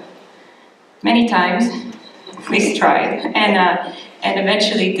many times, at least tried, and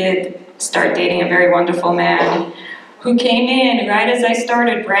eventually did start dating a very wonderful man who came in right as I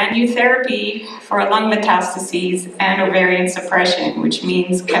started brand new therapy for lung metastases and ovarian suppression, which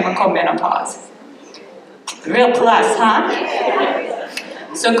means chemical menopause. Real plus,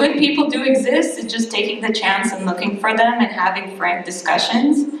 huh? So good people do exist, it's just taking the chance and looking for them and having frank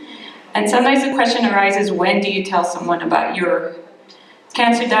discussions. And sometimes the question arises, when do you tell someone about your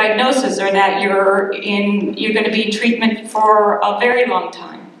cancer diagnosis or that you're going to be in treatment for a very long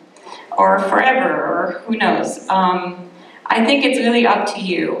time? Or forever, or who knows. I think it's really up to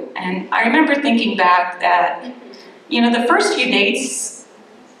you. And I remember thinking back that, the first few dates,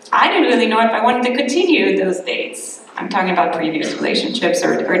 I didn't really know if I wanted to continue those dates. I'm talking about previous relationships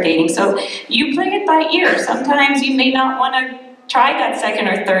or dating. So you play it by ear. Sometimes you may not want to try that second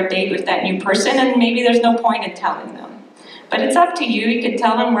or third date with that new person, and maybe there's no point in telling them. But it's up to you. You can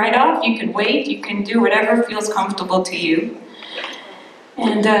tell them right off. You can wait. You can do whatever feels comfortable to you.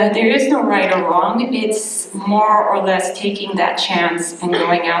 And there is no right or wrong, it's more or less taking that chance and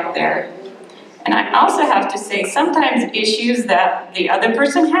going out there. And I also have to say, sometimes issues that the other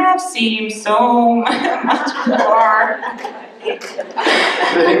person has seem so much more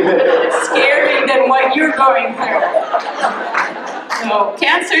scary than what you're going through. So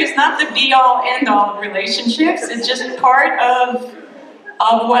cancer is not the be-all, end-all of relationships, it's just part of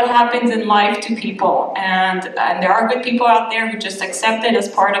what happens in life to people. And there are good people out there who just accept it as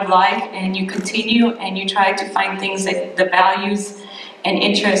part of life, and you continue and you try to find things that the values and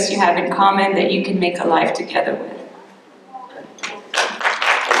interests you have in common that you can make a life together with.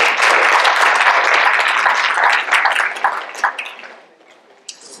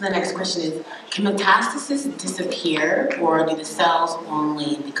 So the next question is, can metastasis disappear or do the cells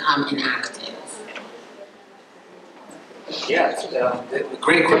only become inactive? Yeah,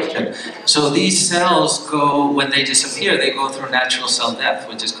 great question. So these cells when they disappear, they go through natural cell death,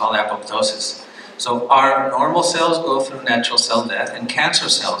 which is called apoptosis. So our normal cells go through natural cell death, and cancer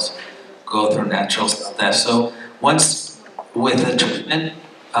cells go through natural cell death. So once with the treatment,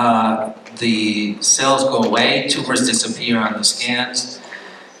 the cells go away, tumors disappear on the scans,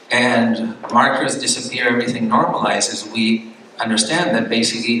 and markers disappear, everything normalizes. We understand that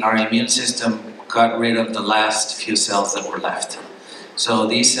basically our immune system got rid of the last few cells that were left. So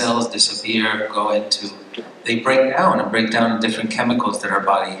these cells disappear, they break down different chemicals that our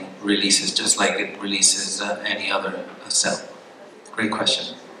body releases, just like it releases any other cell. Great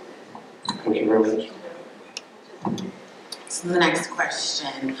question. Thank you very much. So the next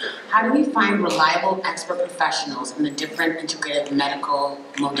question, how do we find reliable expert professionals in the different integrative medical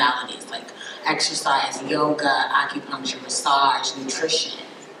modalities like exercise, yoga, acupuncture, massage, nutrition,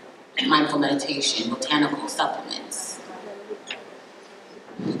 mindful meditation, botanical supplements?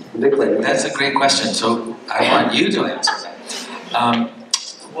 Dikla. That's a great question. So I want you to answer that.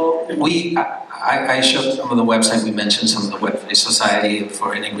 I showed some of the website. We mentioned some of the website, Society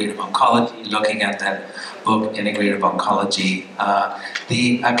for Integrative Oncology, looking at that book, Integrative Oncology.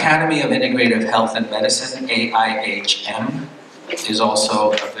 The Academy of Integrative Health and Medicine, AIHM, is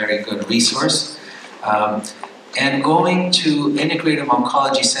also a very good resource. And going to integrative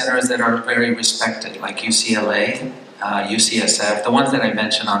oncology centers that are very respected, like UCLA, UCSF, the ones that I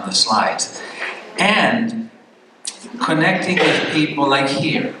mentioned on the slides. And connecting with people like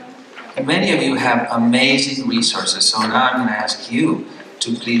here. Many of you have amazing resources, so now I'm going to ask you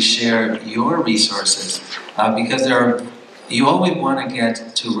to please share your resources, because you always want to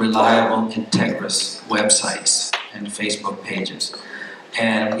get to reliable, integrous websites and Facebook pages.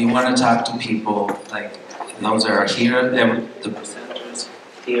 And you want to talk to people like those are here, the presenters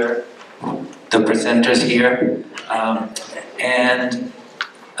here. The presenters here.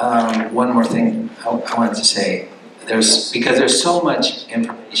 One more thing I wanted to say. Because there's so much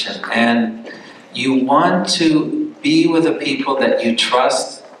information, and you want to be with the people that you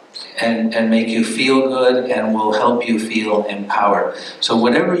trust and make you feel good and will help you feel empowered. So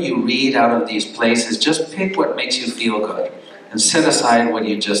whatever you read out of these places, just pick what makes you feel good and set aside what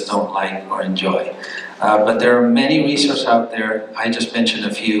you just don't like or enjoy. But there are many resources out there. I just mentioned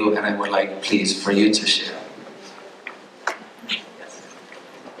a few, and I would like, please, for you to share.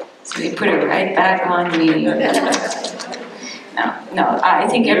 So you put it right back on me. No, I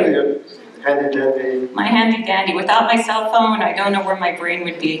think my handy dandy. Without my cell phone, I don't know where my brain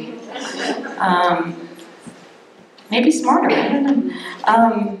would be. Maybe smarter, I don't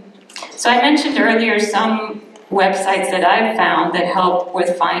know. So I mentioned earlier some websites that I've found that help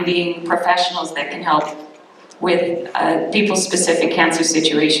with finding professionals that can help with people's specific cancer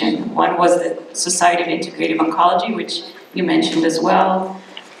situation. One was the Society of Integrative Oncology, which you mentioned as well.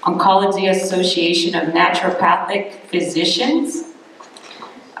 Oncology Association of Naturopathic Physicians.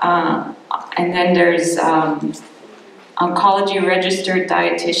 And then there's Oncology Registered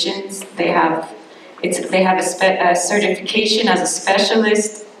Dietitians. They have a certification as a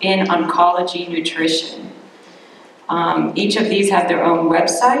specialist in oncology nutrition. Each of these have their own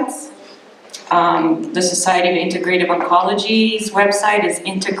websites. The Society of Integrative Oncology's website is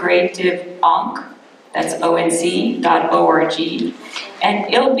integrativeonc, that's onc.org.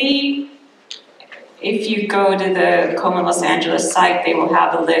 And it'll be, if you go to the Komen Los Angeles site, they will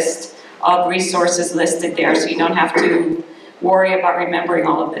have a list of resources listed there, so you don't have to worry about remembering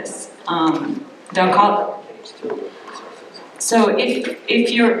all of this. So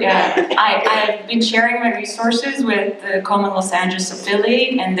if you're, I've been sharing my resources with the Komen Los Angeles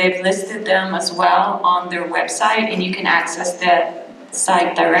affiliate, and they've listed them as well on their website, and you can access that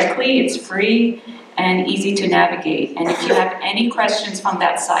site directly. It's free and easy to navigate. And if you have any questions from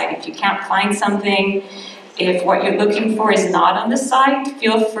that site, if you can't find something, if what you're looking for is not on the site,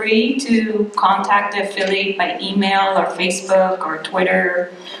 feel free to contact the affiliate by email or Facebook or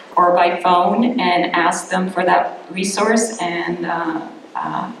Twitter or by phone and ask them for that resource, and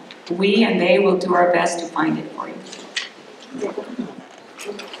we and they will do our best to find it for you.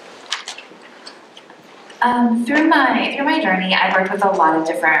 Through my journey, I've worked with a lot of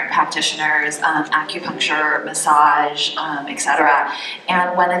different practitioners, acupuncture, massage, etc.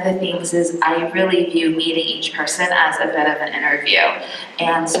 And one of the things is I really view meeting each person as a bit of an interview.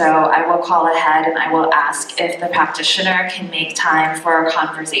 And so I will call ahead and I will ask if the practitioner can make time for a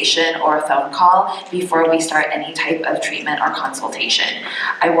conversation or a phone call before we start any type of treatment or consultation.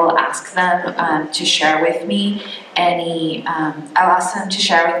 I will ask them to share with me I'll ask them to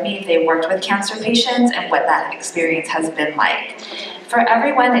share with me if they worked with cancer patients and what that experience has been like. For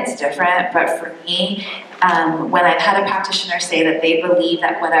everyone it's different, but for me, when I've had a practitioner say that they believe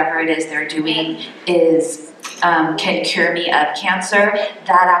that whatever it is they're doing is can cure me of cancer,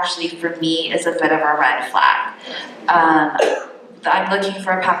 that actually for me is a bit of a red flag. I'm looking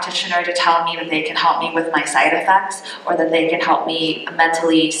for a practitioner to tell me that they can help me with my side effects or that they can help me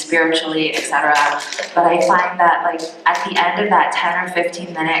mentally, spiritually, etc. But I find that like at the end of that 10 or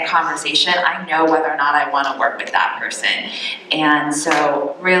 15 minute conversation, I know whether or not I want to work with that person. And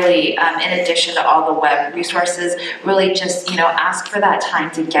so really, in addition to all the web resources, really just, ask for that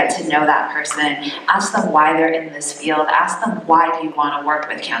time to get to know that person. Ask them why they're in this field. Ask them why do you want to work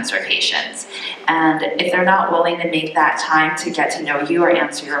with cancer patients. And if they're not willing to make that time to get to know you or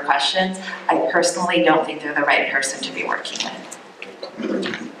answer your questions, I personally don't think they're the right person to be working with.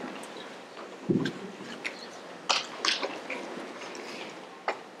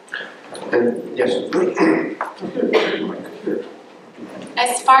 Yes.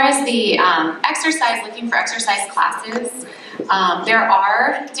 As far as the exercise, looking for exercise classes, there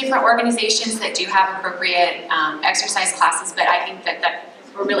are different organizations that do have appropriate exercise classes, but I think that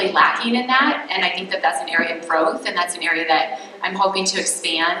we're really lacking in that, and I think that that's an area of growth, and that's an area that I'm hoping to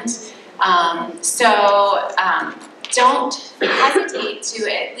expand. Don't hesitate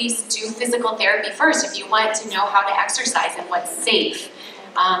to at least do physical therapy first if you want to know how to exercise and what's safe.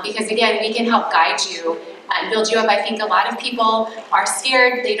 Because again, we can help guide you and build you up. I think a lot of people are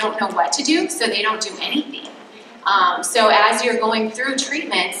scared, they don't know what to do, so they don't do anything. So as you're going through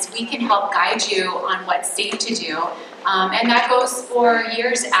treatments, we can help guide you on what's safe to do. And that goes for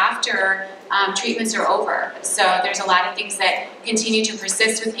years after treatments are over. So there's a lot of things that continue to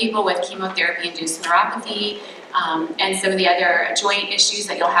persist with people with chemotherapy-induced neuropathy, and some of the other joint issues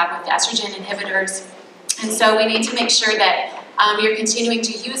that you'll have with estrogen inhibitors. And so we need to make sure that You're continuing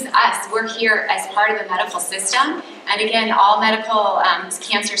to use us. We're here as part of the medical system. And again, all medical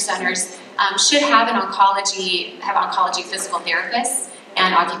cancer centers should have oncology physical therapists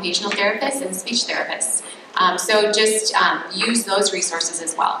and occupational therapists and speech therapists. So just use those resources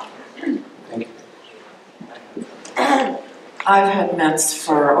as well. Thank you. I've had Mets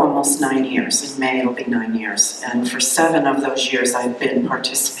for almost 9 years. In May it'll be 9 years. And for 7 of those years I've been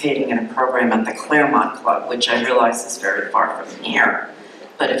participating in a program at the Claremont Club, which I realize is very far from here.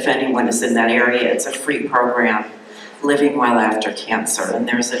 But if anyone is in that area, it's a free program, Living Well After Cancer. And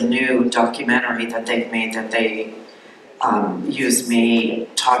there's a new documentary that they've made that they use me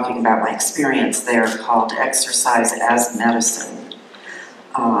talking about my experience there called Exercise as Medicine.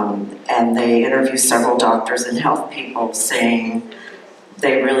 And they interview several doctors and health people saying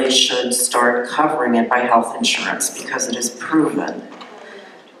they really should start covering it by health insurance because it is proven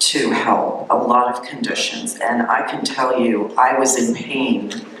to help a lot of conditions. And I can tell you, I was in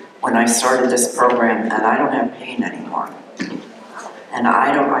pain when I started this program, and I don't have pain anymore. And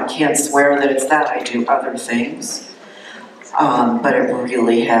I can't swear that it's that. I do other things. But it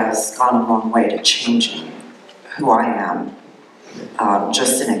really has gone a long way to changing who I am.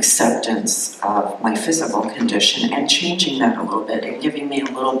 Just an acceptance of my physical condition and changing that a little bit and giving me a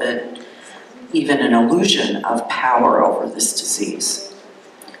little bit, even an illusion of power over this disease.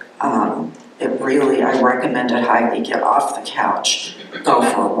 I recommend it highly. Get off the couch, go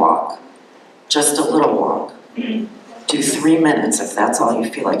for a walk, just a little walk. Do 3 minutes if that's all you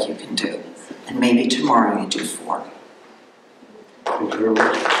feel like you can do. And maybe tomorrow you do 4. Thank you very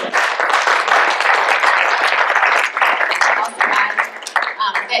much.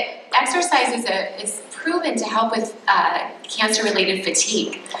 That exercise is proven to help with cancer-related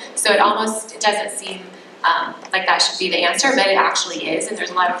fatigue. So it almost doesn't seem like that should be the answer, but it actually is, and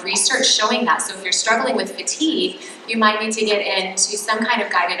there's a lot of research showing that. So if you're struggling with fatigue, you might need to get into some kind of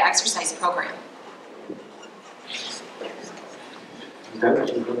guided exercise program. No,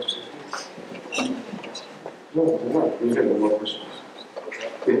 they're not. We have more questions.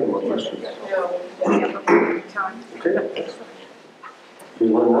 We have more questions. Okay. You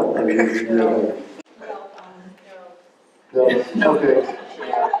want to know? I mean, no. Okay.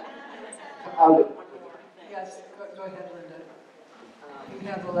 Yes, go ahead, Lynda. You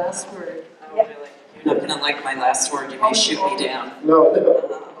have the last word. Oh, really? You're not going to like my last word. You may shoot me down. No.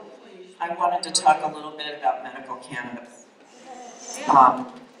 I wanted to talk a little bit about medical cannabis.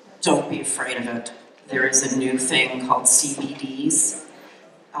 Don't be afraid of it. There is a new thing called CBDs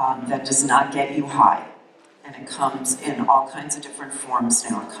that does not get you high. And it comes in all kinds of different forms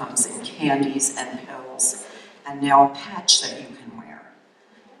now. It comes in candies and pills, and now a patch that you can wear.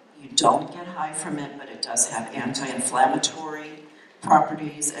 You don't get high from it, but it does have anti-inflammatory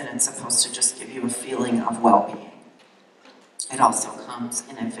properties, and it's supposed to just give you a feeling of well-being. It also comes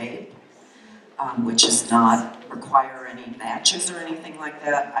in a vape, which does not require any matches or anything like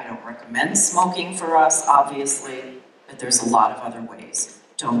that. I don't recommend smoking for us, obviously, but there's a lot of other ways.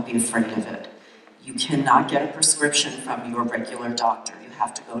 Don't be afraid of it. You cannot get a prescription from your regular doctor. You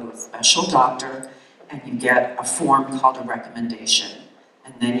have to go to a special doctor and you get a form called a recommendation.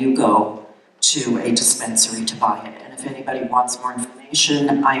 And then you go to a dispensary to buy it. And if anybody wants more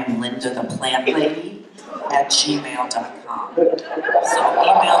information, I am Lynda the Plant Lady @gmail.com. So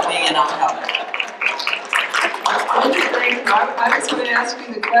email me and I'll help you. I was going to ask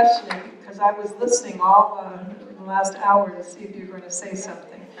you the question because I was listening all the last hour to see if you were going to say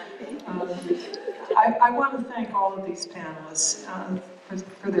something. I want to thank all of these panelists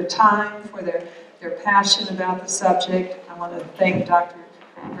for their time, for their passion about the subject. I want to thank Dr.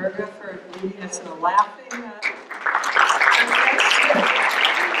 Wirga for leading us in a laughing